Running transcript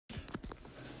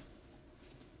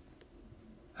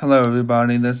Hello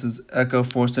everybody, this is Echo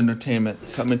Force Entertainment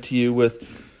coming to you with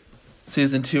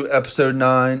Season 2, Episode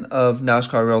 9 of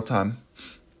NASCAR Real Time.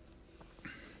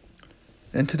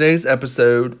 In today's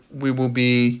episode, we will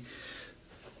be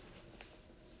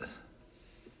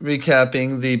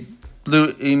recapping the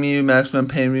Blue Emu Maximum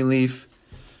Pain Relief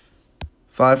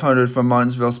 500 from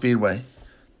Martinsville Speedway.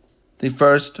 The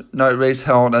first night race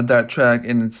held at that track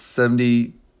in its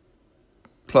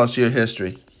 70-plus year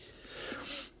history.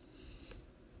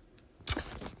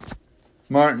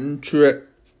 Martin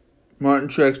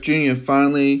Truex Jr.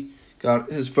 finally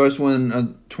got his first win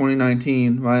of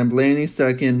 2019. Ryan Blaney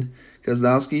second,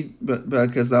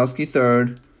 Keselowski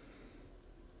third,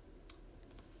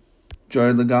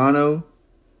 Joey Logano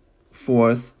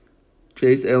fourth,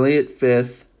 Chase Elliott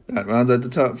fifth. That rounds out the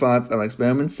top five. Alex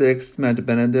Bowman sixth, Matt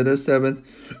Benedetto seventh,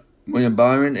 William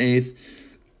Byron eighth,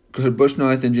 Kurt Busch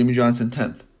ninth, and Jimmie Johnson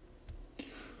 10th.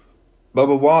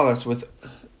 Bubba Wallace with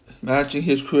matching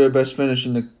his career best finish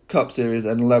in the Cup Series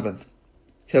at 11th.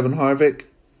 Kevin Harvick,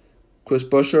 Chris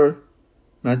Buescher,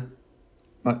 Michael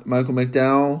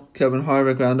McDowell, Kevin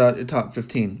Harvick round out the top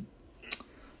 15.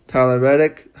 Tyler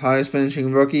Reddick, highest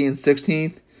finishing rookie in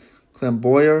 16th. Clem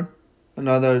Boyer,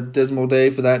 another dismal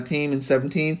day for that team in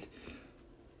 17th.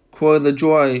 Corey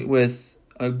LaJoie with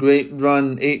a great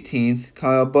run 18th.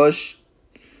 Kyle Busch,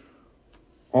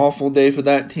 awful day for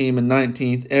that team in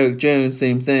 19th. Eric Jones,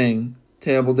 same thing.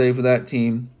 Terrible day for that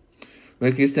team.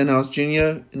 Ricky Stenhouse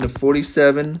Jr. in the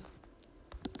 47.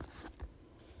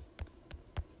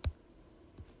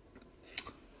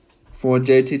 For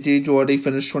JTG Jordy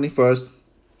finished 21st.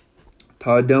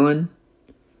 Todd Dillon,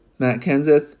 Matt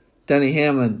Kenseth, Denny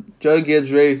Hamlin, Joe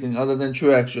Gibbs Racing, other than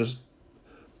Truex, just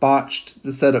botched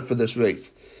the setup for this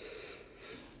race.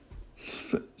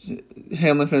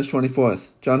 Hamlin finished 24th.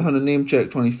 John Hunter Nemechek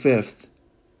 25th.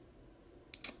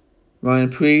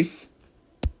 Ryan Preece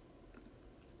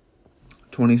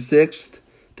 26th,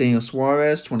 Daniel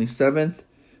Suarez 27th,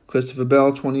 Christopher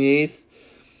Bell 28th.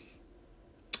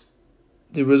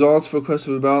 The results for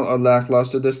Christopher Bell are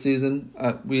lackluster this season.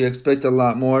 We expect a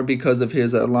lot more because of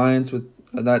his alliance with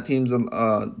that team's, the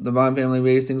Vaughn Family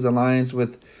Racing's alliance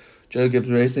with Joe Gibbs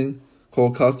Racing.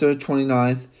 Cole Custer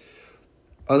 29th.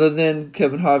 Other than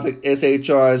Kevin Harvick,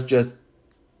 SHR is just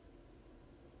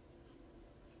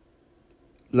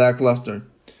lackluster.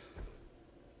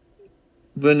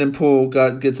 Brendan Poole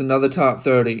gets another top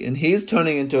 30, and he's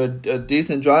turning into a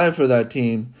decent driver for that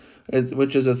team,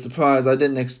 which is a surprise. I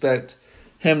didn't expect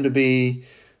him to be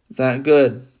that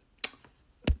good.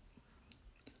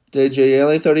 DJ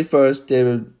Yeley 31st,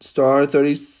 David Starr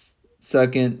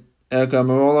 32nd, Eric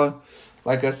Almirola.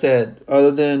 Like I said,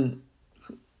 other than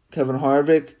Kevin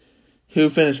Harvick, who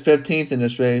finished 15th in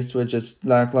this race, which is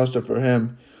lackluster for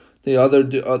him, his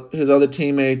other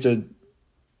teammates are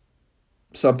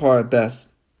subpar at best.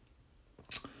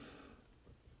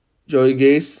 Quinn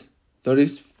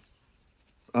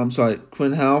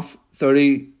Half,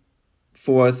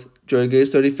 34th. Joey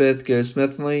Gase, 35th. Gary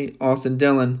Smithley, Austin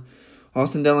Dillon.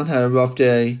 Austin Dillon had a rough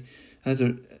day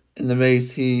in the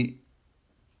race. He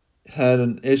had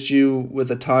an issue with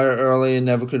a tire early and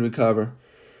never could recover,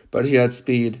 but he had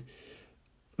speed.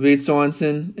 Reed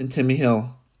Sorensen and Timmy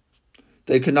Hill.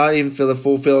 They could not even fill the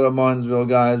full field at Martinsville,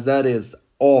 guys. That is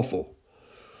awful.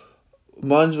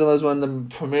 Martinsville is one of the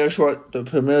premier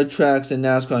tracks in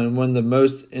NASCAR and one of the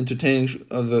most entertaining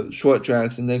of the short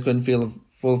tracks, and they couldn't fill a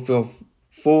full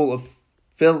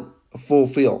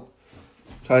field.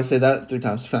 Try to say that 3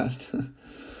 times fast. All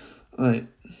right.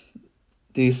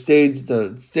 The stage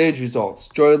results.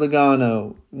 Joey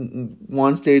Logano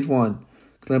won stage 1.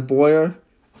 Clint Boyer,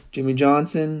 Jimmie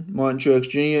Johnson, Martin Truex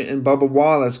Jr., and Bubba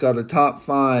Wallace got a top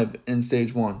 5 in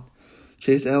stage 1.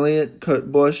 Chase Elliott,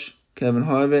 Kurt Busch, Kevin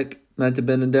Harvick, Matt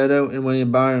Benedetto, and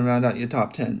William Byron round out your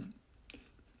top 10.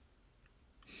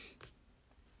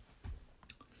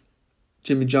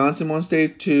 Jimmie Johnson won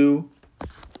stage 2.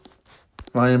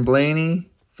 Ryan Blaney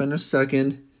finished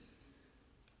 2nd.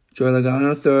 Joey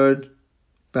Logano 3rd.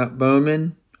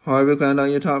 Bowman, Harvick round out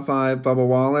your top 5. Bubba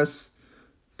Wallace,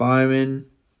 Byron,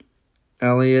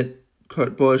 Elliott,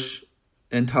 Kurt Busch,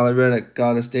 and Tyler Reddick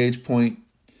got a stage point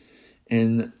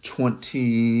in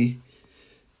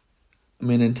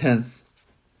 10th.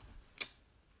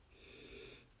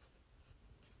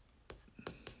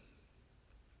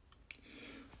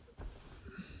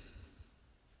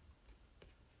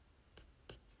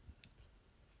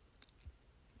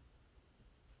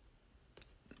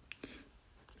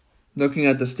 Looking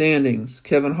at the standings,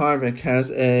 Kevin Harvick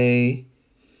has a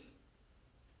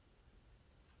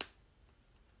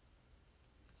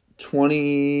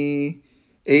 28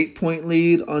 8-point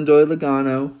lead on Joey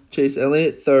Logano. Chase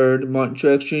Elliott third. Martin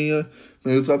Truex Jr.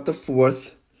 moves up to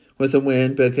fourth with a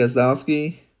win. Ben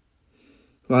Keselowski,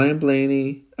 Ryan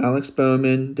Blaney, Alex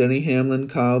Bowman, Denny Hamlin,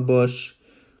 Kyle Busch,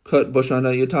 Kurt Busch on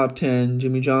out your top 10.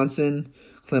 Jimmy Johnson,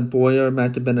 Clint Bowyer,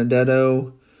 Matt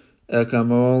DiBenedetto, Eric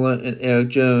Almirola, and Eric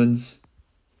Jones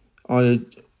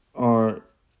and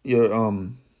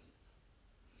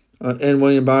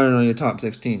William Byron on your top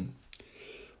 16.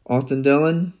 Austin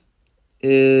Dillon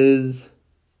is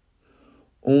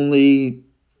only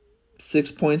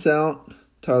 6 points out.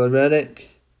 Tyler Reddick,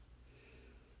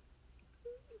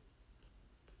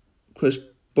 Chris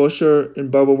Buescher,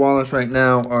 and Bubba Wallace right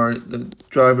now are the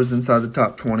drivers inside the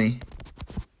top 20.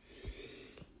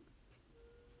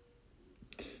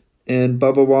 And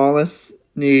Bubba Wallace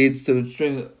needs to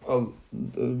string a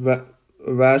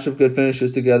rash of good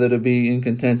finishes together to be in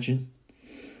contention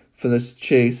for this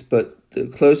chase. But the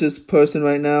closest person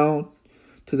right now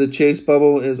to the chase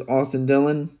bubble is Austin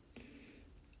Dillon.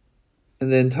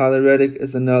 And then Tyler Reddick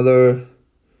is another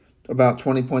about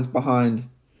 20 points behind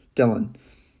Dillon.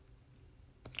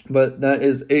 But that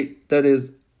is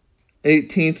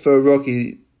 18th for a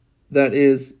rookie. That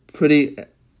is pretty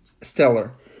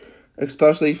stellar,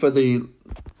 especially for the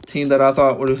team that I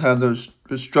thought would have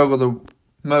struggled the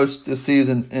most this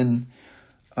season in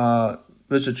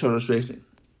Richard Childress Racing.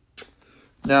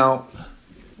 Now,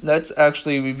 let's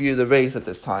actually review the race at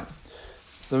this time.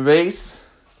 The race,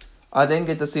 I didn't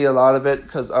get to see a lot of it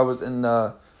because I was in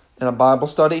a Bible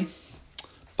study,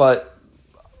 but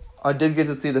I did get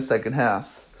to see the second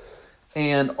half.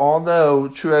 And although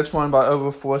Truex won by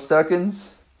over 4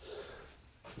 seconds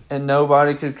and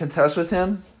nobody could contest with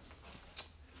him,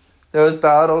 there was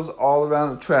battles all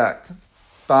around the track.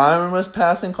 Byron was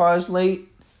passing cars late,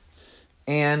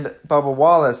 and Bubba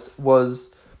Wallace was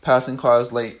passing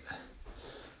cars late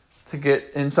to get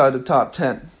inside the top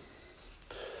 10.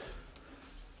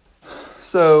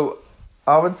 So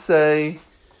I would say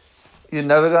you're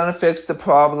never going to fix the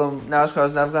problem. NASCAR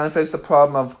is never going to fix the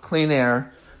problem of clean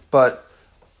air, but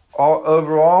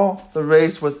overall, the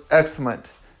race was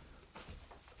excellent.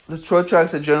 The short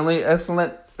tracks are generally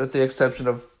excellent, with the exception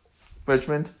of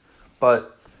Richmond,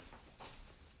 but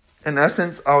in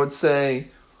essence, I would say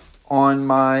on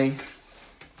my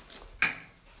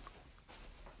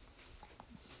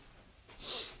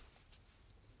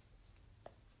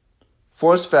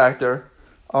force factor,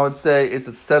 I would say it's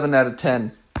a 7 out of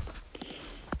 10.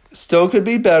 Still could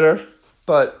be better,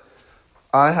 but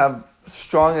I have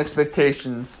strong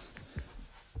expectations,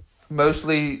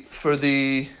 mostly for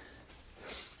the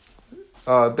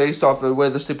based off the way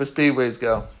the super speedways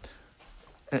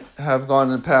have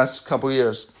gone in the past couple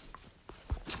years.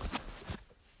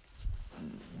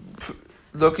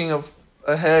 Looking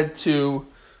ahead to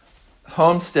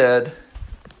Homestead,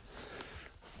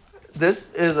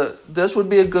 this would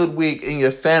be a good week in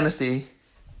your fantasy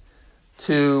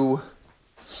to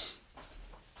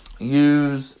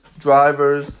use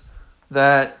drivers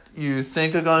that you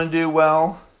think are going to do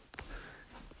well,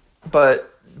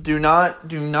 but do not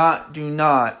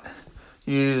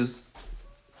use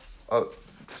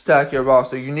stack your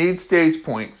roster. You need stage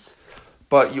points,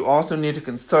 but you also need to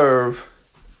conserve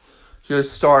your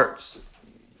starts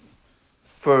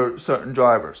for certain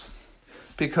drivers,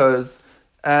 because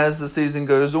as the season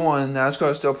goes on,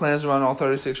 NASCAR still plans to run all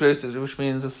 36 races, which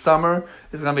means the summer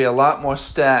is going to be a lot more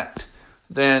stacked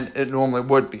than it normally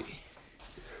would be.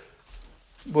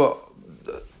 Well,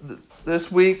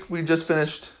 this week we just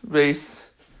finished race,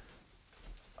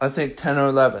 I think 10 or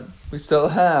 11. We still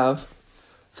have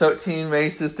 13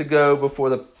 races to go before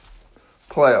the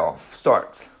playoff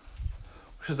starts,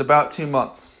 which is about 2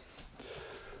 months.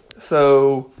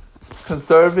 So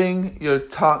conserving your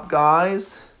top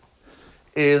guys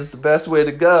is the best way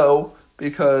to go,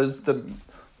 because the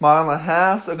mile and a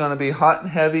halves are going to be hot and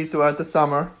heavy throughout the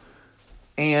summer,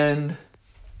 and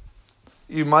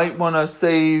you might want to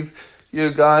save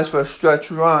your guys for a stretch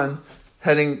run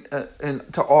heading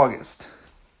into August.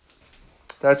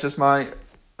 That's just my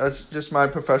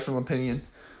professional opinion.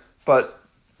 But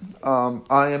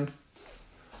I am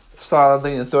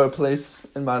solidly in third place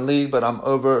in my league, but I'm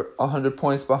over 100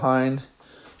 points behind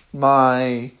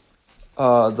the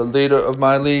leader of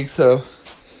my league. So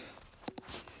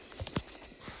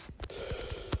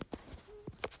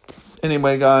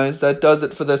anyway, guys, that does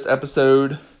it for this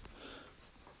episode.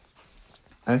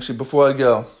 Actually, before I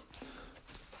go,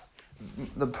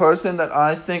 the person that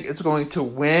I think is going to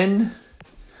win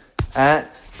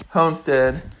at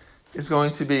Homestead is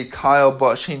going to be Kyle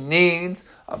Busch. He needs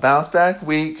a bounce-back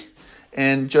week,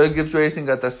 and Joe Gibbs Racing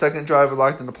got their second driver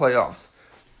locked in the playoffs.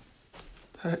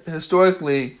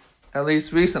 Historically, at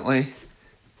least recently,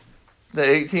 the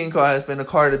 18 car has been a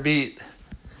car to beat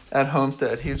at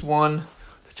Homestead. He's won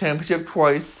the championship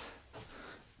twice,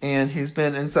 and he's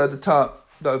been inside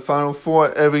the Final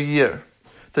Four every year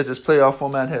that this playoff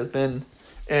format has been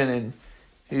in, and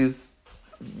he's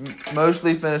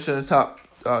mostly finished in the top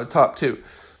two.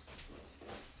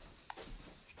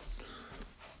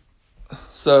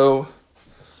 So,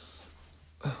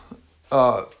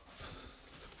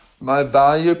 my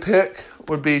value pick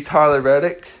would be Tyler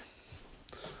Reddick.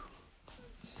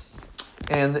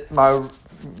 And my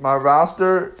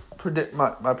roster,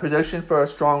 my prediction for a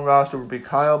strong roster would be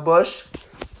Kyle Busch.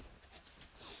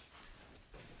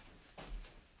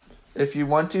 If you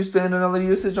want to spend another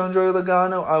usage on Joey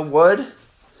Logano, I would.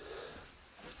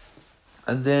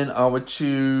 And then I would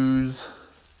choose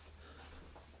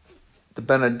the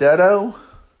Benedetto,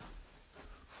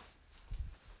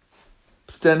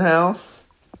 Stenhouse,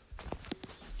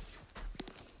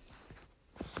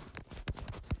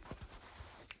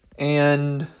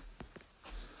 and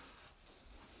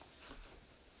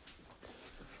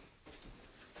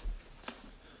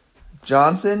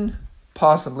Johnson,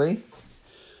 possibly.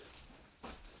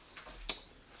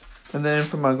 And then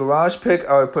for my garage pick,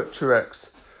 I would put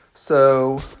Truex.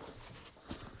 So,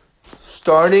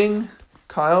 starting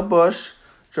Kyle Busch,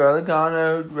 Joey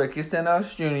Logano, Ricky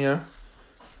Stenhouse Jr.,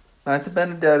 Matt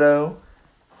Benedetto,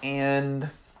 and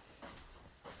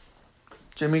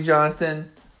Jimmy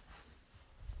Johnson,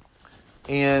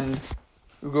 and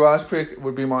the garage pick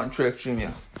would be Martin Truex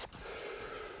Jr.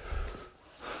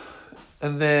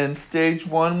 And then stage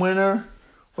 1 winner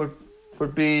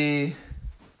would be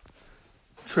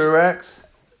Truex,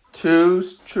 2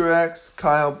 Truex,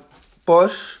 Kyle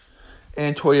Busch,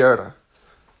 and Toyota.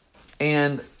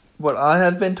 And what I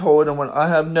have been told and what I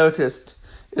have noticed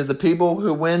is the people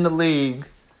who win the league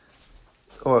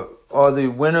or are the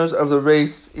winners of the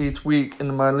race each week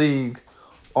in my league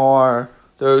are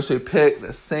those who pick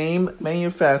the same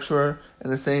manufacturer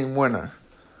and the same winner.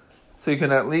 So you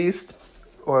can at least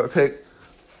pick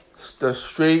the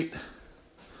straight,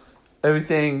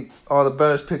 everything, all the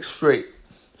bonus picks straight.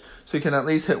 So you can at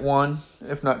least hit 1,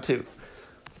 if not 2,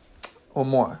 or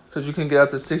more. Because you can get up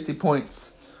to 60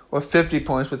 points or 50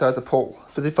 points without the pole.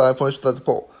 55 points without the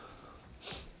pole.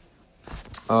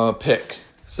 Pick.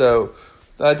 So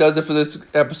that does it for this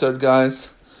episode, guys.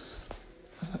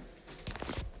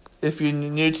 If you're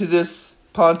new to this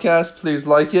podcast, please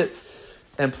like it.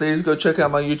 And please go check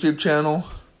out my YouTube channel.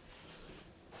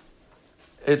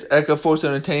 It's Echo Force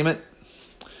Entertainment.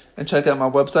 And check out my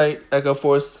website,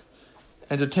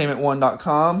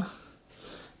 EchoForceEntertainment1.com.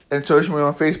 And search me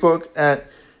on Facebook at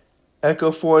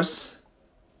Echo Force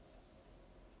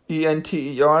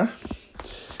ENTER.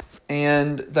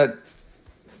 And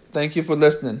thank you for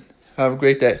listening. Have a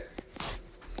great day.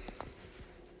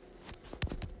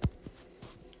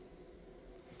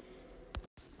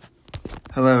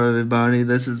 Hello, everybody.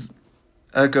 This is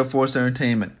Echo Force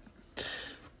Entertainment,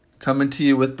 coming to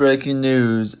you with breaking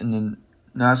news in the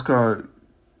NASCAR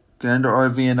Gander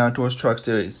RV and Outdoors Truck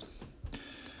Series.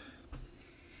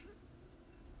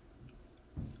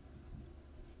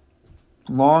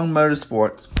 Long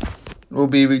Motorsports will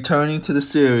be returning to the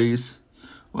series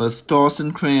with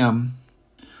Dawson Cram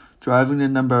driving the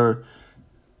number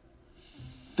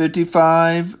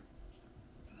 55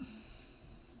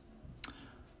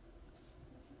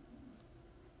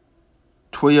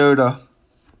 Toyota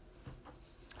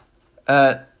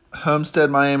at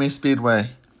Homestead Miami Speedway.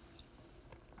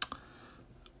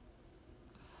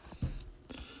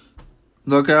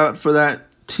 Look out for that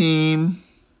team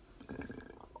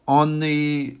on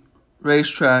the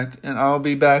racetrack, and I'll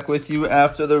be back with you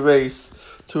after the race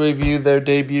to review their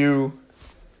debut.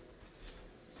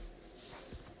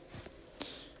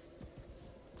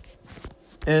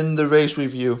 In the race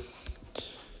review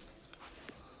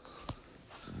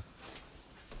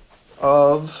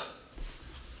of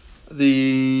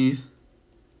the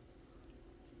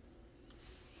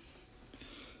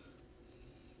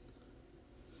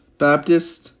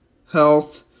Baptist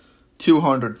Health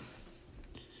 200.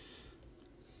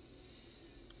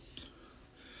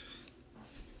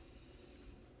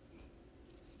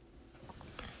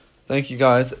 Thank you,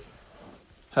 guys.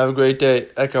 Have a great day.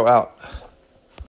 Echo out.